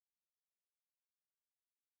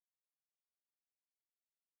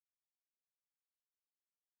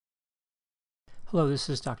Hello, this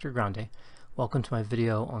is Dr. Grande. Welcome to my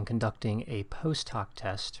video on conducting a post-hoc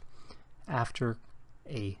test after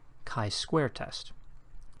a chi-square test.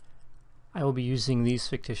 I will be using these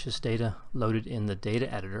fictitious data loaded in the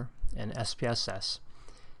data editor in SPSS,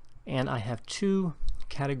 and I have two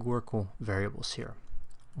categorical variables here.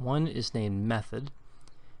 One is named method,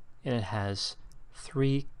 and it has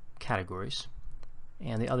three categories,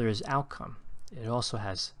 and the other is outcome. It also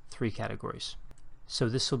has three categories. So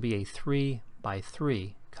this will be a 3 by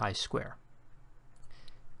 3 chi-square.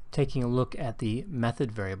 Taking a look at the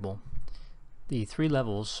method variable, the three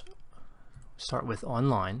levels start with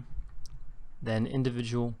online, then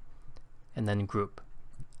individual, and then group.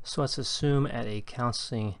 So let's assume at a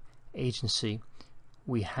counseling agency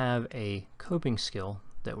we have a coping skill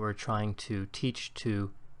that we're trying to teach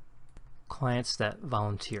to clients that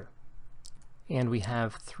volunteer. And we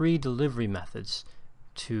have three delivery methods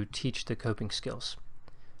to teach the coping skills.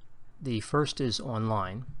 The first is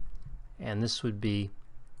online, and this would be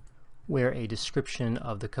where a description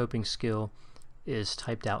of the coping skill is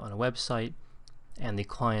typed out on a website and the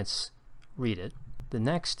clients read it. The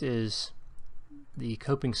next is the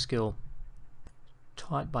coping skill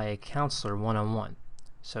taught by a counselor one-on-one.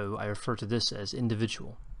 So I refer to this as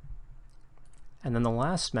individual. And then the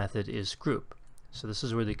last method is group. So this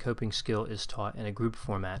is where the coping skill is taught in a group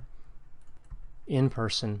format in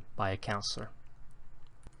person by a counselor.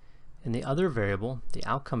 In the other variable, the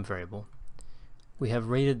outcome variable, we have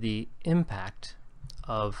rated the impact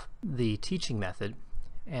of the teaching method,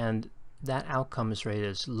 and that outcome is rated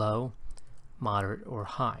as low, moderate, or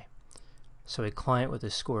high. So a client with a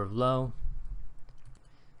score of low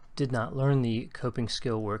did not learn the coping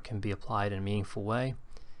skill where it can be applied in a meaningful way.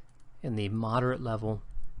 In the moderate level,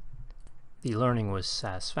 the learning was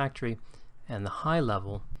satisfactory, and the high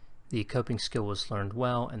level, the coping skill was learned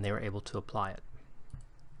well and they were able to apply it.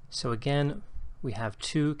 So again, we have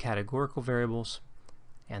two categorical variables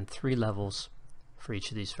and three levels for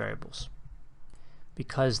each of these variables.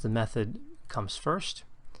 Because the method comes first,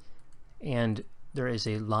 and there is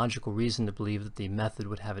a logical reason to believe that the method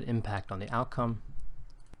would have an impact on the outcome,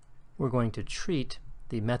 we're going to treat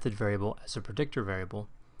the method variable as a predictor variable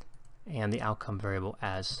and the outcome variable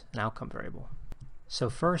as an outcome variable. So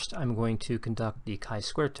first I'm going to conduct the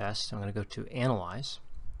chi-square test. I'm going to go to Analyze,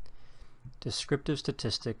 Descriptive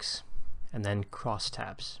Statistics, and then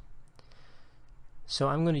crosstabs. So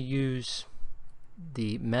I'm going to use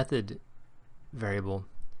the method variable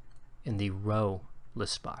in the row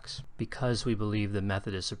list box because we believe the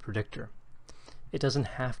method is a predictor. It doesn't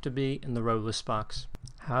have to be in the row list box.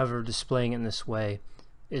 However, displaying it in this way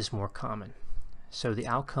is more common. So the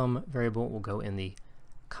outcome variable will go in the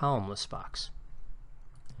column list box.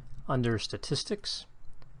 Under Statistics,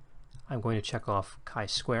 I'm going to check off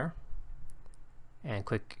chi-square and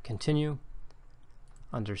click Continue.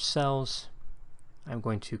 Under Cells, I'm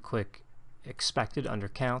going to click Expected under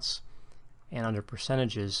Counts, and under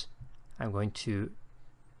Percentages, I'm going to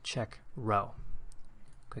check Row.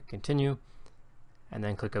 Click Continue, and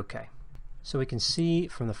then click OK. So we can see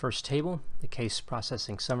from the first table, the case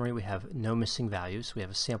processing summary, we have no missing values. We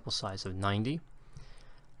have a sample size of 90.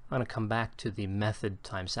 I'm going to come back to the method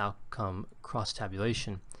times outcome cross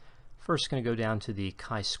tabulation. First, going to go down to the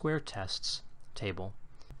chi-square tests table,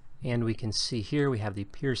 and we can see here we have the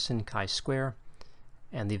Pearson chi-square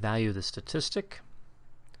and the value of the statistic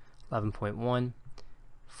 11.1,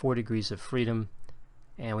 4 degrees of freedom,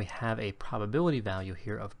 and we have a probability value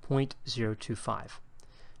here of 0.025.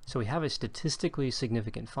 So we have a statistically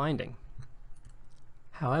significant finding.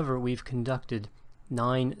 However, we've conducted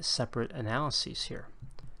 9 separate analyses here.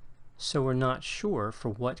 So we're not sure for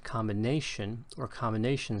what combination or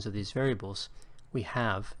combinations of these variables we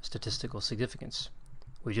have statistical significance.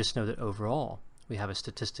 We just know that overall we have a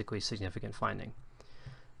statistically significant finding.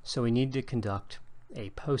 So we need to conduct a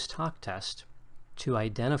post hoc test to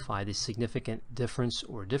identify the significant difference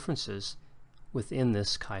or differences within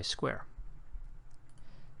this chi-square.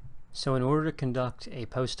 So in order to conduct a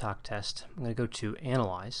post hoc test, I'm going to go to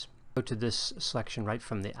Analyze, go to this selection right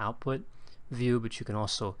from the output view, but you can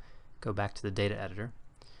also go back to the data editor.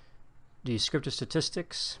 Descriptive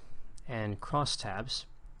Statistics and crosstabs.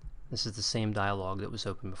 This is the same dialog that was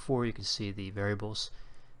open before. You can see the variables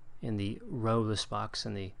in the row list box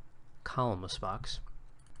and the column list box.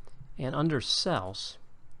 And under Cells,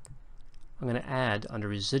 I'm going to add under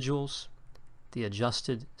Residuals the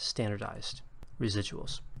Adjusted Standardized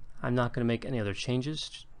Residuals. I'm not going to make any other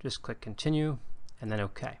changes. Just click Continue and then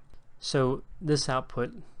OK. So this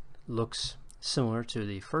output looks similar to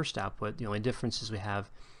the first output. The only difference is we have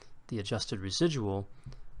the adjusted residual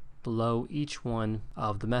below each one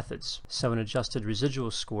of the methods. So an adjusted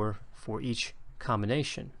residual score for each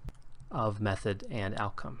combination of method and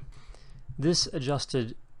outcome. This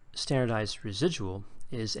adjusted standardized residual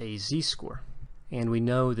is a z-score, and we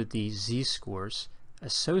know that the z-scores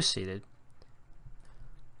associated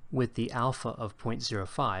with the alpha of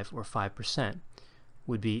 0.05 or 5%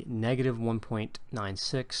 would be negative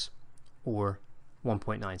 1.96 or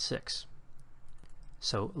 1.96.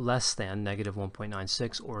 So less than negative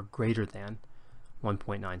 1.96 or greater than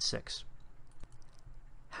 1.96.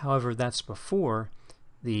 However, that's before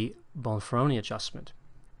the Bonferroni adjustment.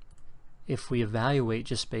 If we evaluate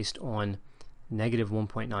just based on negative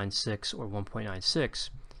 1.96 or 1.96,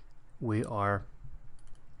 we are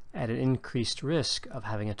at an increased risk of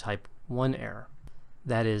having a type 1 error.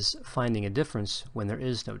 That is, finding a difference when there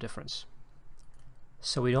is no difference.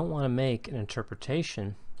 So we don't want to make an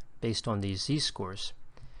interpretation based on these z-scores.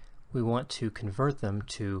 We want to convert them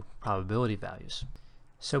to probability values.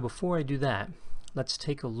 So before I do that, let's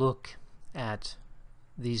take a look at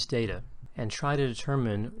these data and try to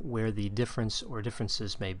determine where the difference or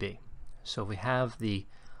differences may be. So if we have the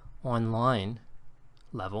online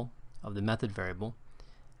level of the method variable,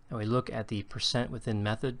 and we look at the percent within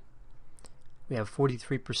method, we have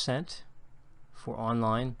 43% for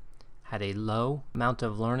online had a low amount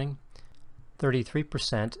of learning,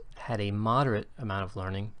 33% had a moderate amount of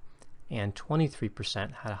learning, and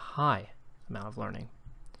 23% had a high amount of learning.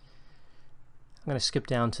 I'm going to skip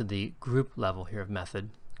down to the group level here of method,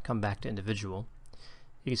 come back to individual.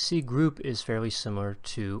 You can see group is fairly similar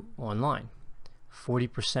to online.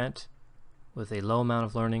 40% with a low amount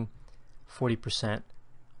of learning, 40%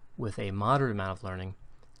 with a moderate amount of learning,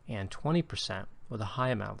 and 20% with a high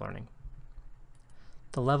amount of learning.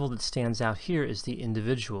 The level that stands out here is the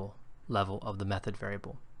individual level of the method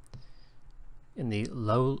variable. In the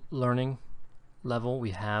low learning level,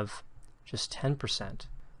 we have just 10%,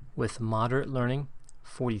 with moderate learning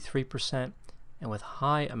 43%, and with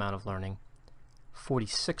high amount of learning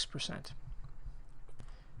 46%.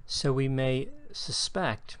 So we may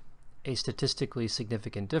suspect a statistically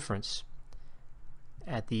significant difference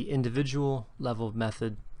at the individual level of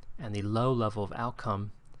method and the low level of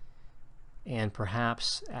outcome, and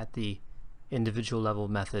perhaps at the individual level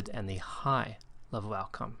of method and the high level of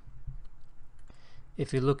outcome.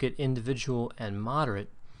 If we look at individual and moderate,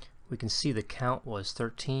 we can see the count was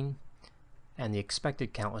 13 and the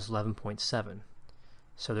expected count was 11.7.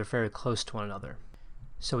 So they're very close to one another.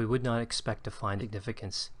 So we would not expect to find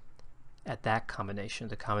significance at that combination,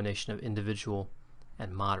 the combination of individual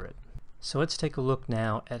and moderate. So let's take a look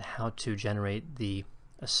now at how to generate the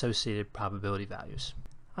associated probability values.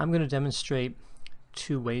 I'm going to demonstrate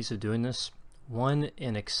two ways of doing this. One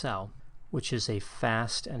in Excel, which is a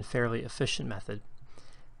fast and fairly efficient method,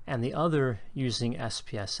 and the other using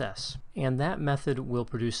SPSS. And that method will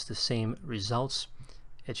produce the same results.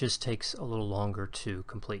 It just takes a little longer to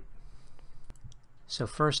complete. So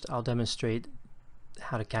first I'll demonstrate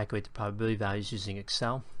how to calculate the probability values using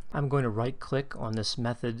Excel. I'm going to right click on this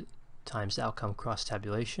method times outcome cross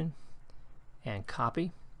tabulation and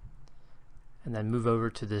copy, and then move over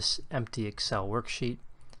to this empty Excel worksheet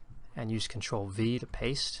and use Control V to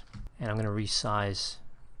paste. And I'm going to resize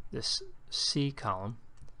this C column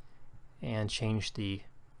and change the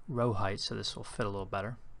row height so this will fit a little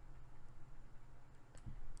better.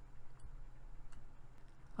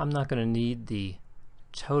 I'm not going to need the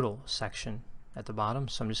total section at the bottom,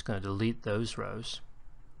 so I'm just going to delete those rows.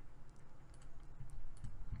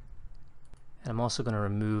 And I'm also going to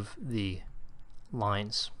remove the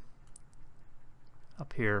lines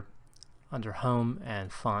up here under Home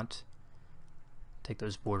and Font. Take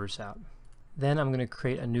those borders out. Then I'm going to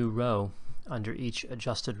create a new row under each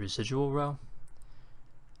adjusted residual row.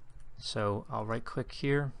 So I'll right click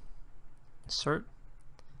here, insert,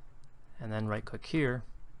 and then right click here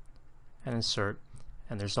and insert,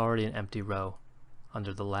 and there's already an empty row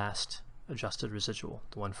under the last adjusted residual,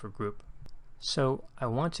 the one for group. So I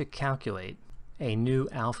want to calculate a new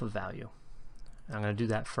alpha value. I'm going to do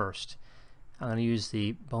that first. I'm going to use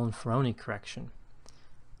the Bonferroni correction.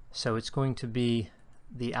 So it's going to be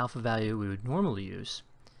the alpha value we would normally use,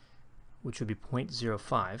 which would be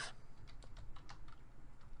 0.05.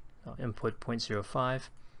 I'll input 0.05,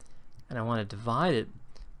 and I want to divide it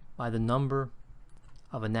by the number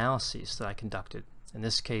of analyses that I conducted. In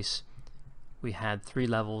this case, we had 3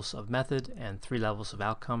 levels of method and 3 levels of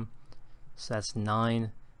outcome, so that's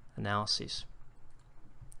 9 analyses.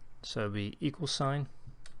 So it would be equal sign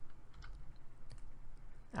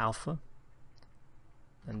alpha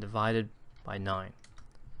and divided by 9.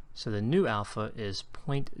 So the new alpha is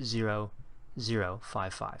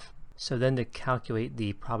 0.0055. So then to calculate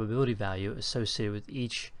the probability value associated with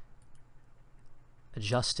each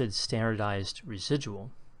Adjusted Standardized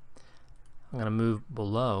Residual, I'm going to move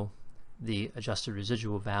below the adjusted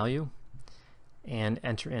residual value and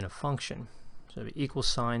enter in a function. So the equal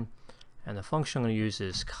sign, and the function I'm going to use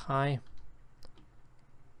is chi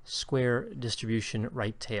square distribution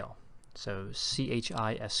right tail. So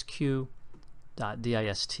chi.dist.rt.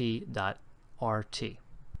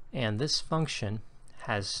 And this function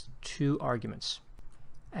has two arguments,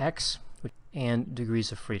 x and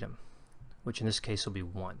degrees of freedom, which in this case will be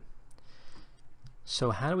 1.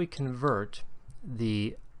 So how do we convert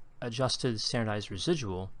the adjusted standardized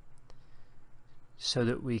residual so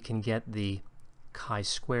that we can get the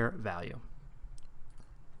chi-square value?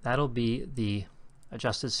 That'll be the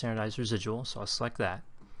adjusted standardized residual, so I'll select that,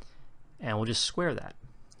 and we'll just square that.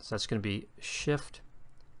 So that's going to be shift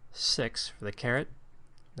 6 for the caret,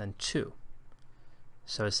 then 2.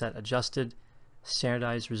 So it's that adjusted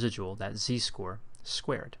standardized residual, that z-score,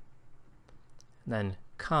 squared. And then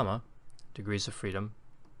comma, degrees of freedom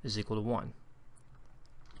is equal to 1.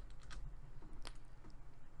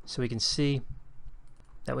 So we can see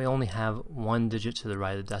that we only have one digit to the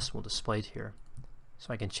right of the decimal displayed here.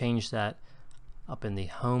 So I can change that up in the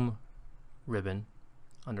home ribbon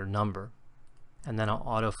under number, and then I'll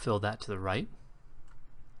autofill that to the right.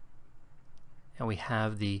 And we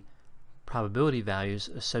have the probability values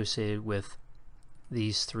associated with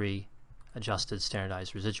these three adjusted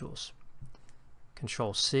standardized residuals.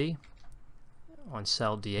 Control C on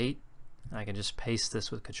cell D8, and I can just paste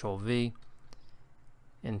this with Control V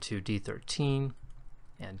into D13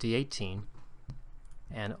 and D18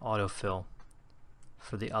 and autofill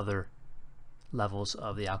for the other levels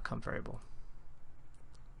of the outcome variable.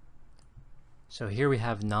 So here we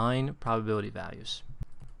have 9 probability values,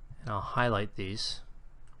 and I'll highlight these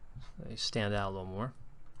so they stand out a little more.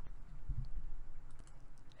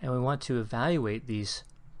 And we want to evaluate these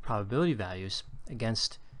probability values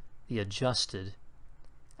against the adjusted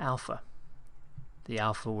alpha, the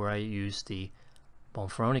alpha where I use the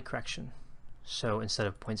Bonferroni correction. So instead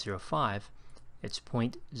of 0.05, it's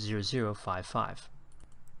 0.0055.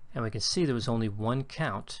 And we can see there was only one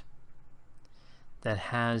count that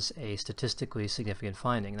has a statistically significant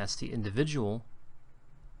finding. That's the individual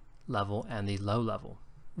level and the low level.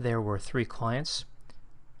 There were 3 clients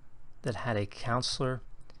that had a counselor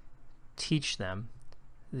teach them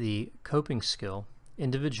the coping skill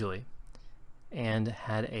individually and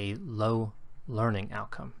had a low learning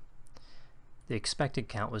outcome. The expected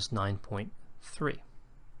count was 9.3. And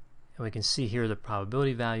we can see here the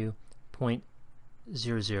probability value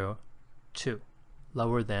 0.002,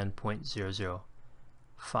 lower than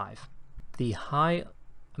 0.005. The high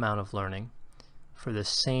amount of learning for the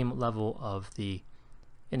same level of the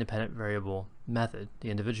independent variable method, the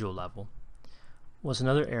individual level, was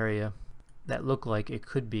another area that looked like it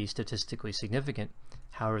could be statistically significant.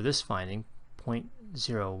 However, this finding,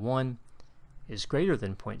 0.01, is greater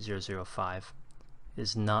than 0.005,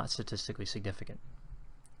 is not statistically significant.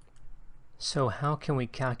 So how can we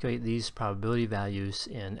calculate these probability values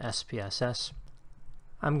in SPSS?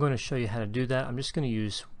 I'm going to show you how to do that. I'm just going to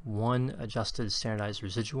use one adjusted standardized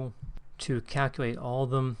residual. To calculate all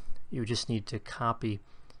of them, you just need to copy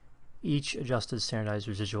each adjusted standardized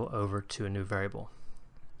residual over to a new variable.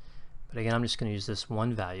 But again, I'm just going to use this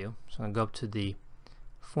one value. So I'm going to go up to the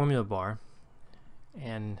formula bar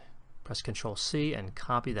and press Control C and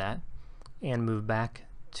copy that and move back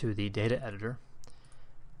to the data editor.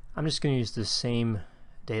 I'm just going to use the same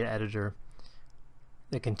data editor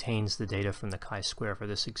that contains the data from the chi-square for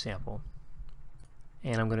this example.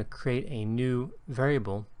 And I'm going to create a new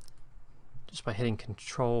variable just by hitting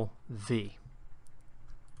Control V.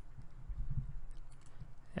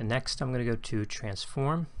 And next I'm going to go to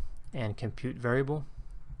Transform and Compute Variable,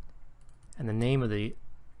 and the name of the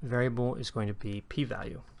variable is going to be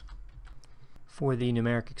p-value. For the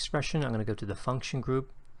numeric expression, I'm going to go to the function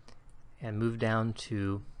group and move down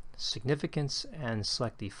to significance and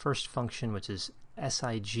select the first function, which is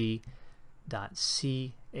sig.chisq.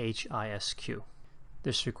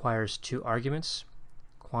 This requires 2 arguments,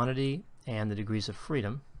 quantity and the degrees of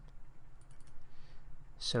freedom.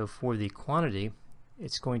 So for the quantity,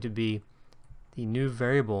 it's going to be the new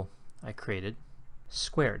variable I created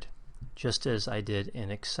squared, just as I did in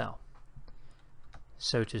Excel.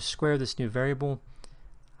 So to square this new variable,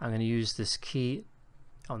 I'm going to use this key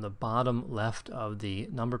on the bottom left of the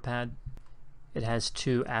number pad. It has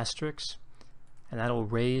 2 asterisks, and that will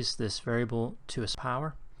raise this variable to a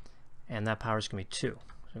power, and that power is going to be 2. So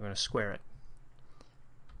we're going to square it.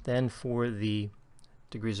 Then for the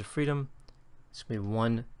degrees of freedom, it's going to be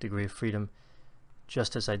 1 degree of freedom,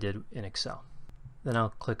 just as I did in Excel. Then I'll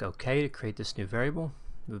click OK to create this new variable,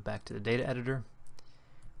 move back to the data editor,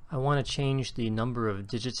 I want to change the number of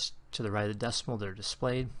digits to the right of the decimal that are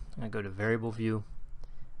displayed. I'm going to go to Variable View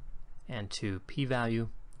and to P-value,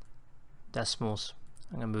 decimals.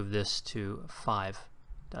 I'm going to move this to 5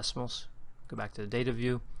 decimals. Go back to the Data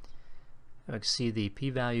View. And we can see the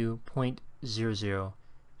P-value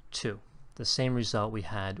 0.002, the same result we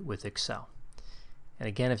had with Excel. And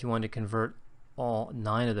again, if you wanted to convert all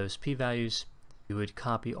 9 of those p-values, you would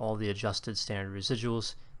copy all the adjusted standard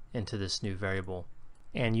residuals into this new variable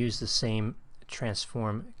and use the same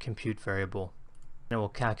transform compute variable, and it will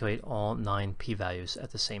calculate all 9 p-values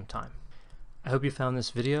at the same time. I hope you found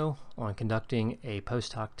this video on conducting a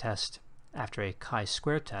post hoc test after a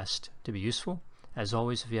chi-square test to be useful. As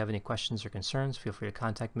always, if you have any questions or concerns, feel free to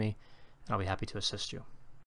contact me and I'll be happy to assist you.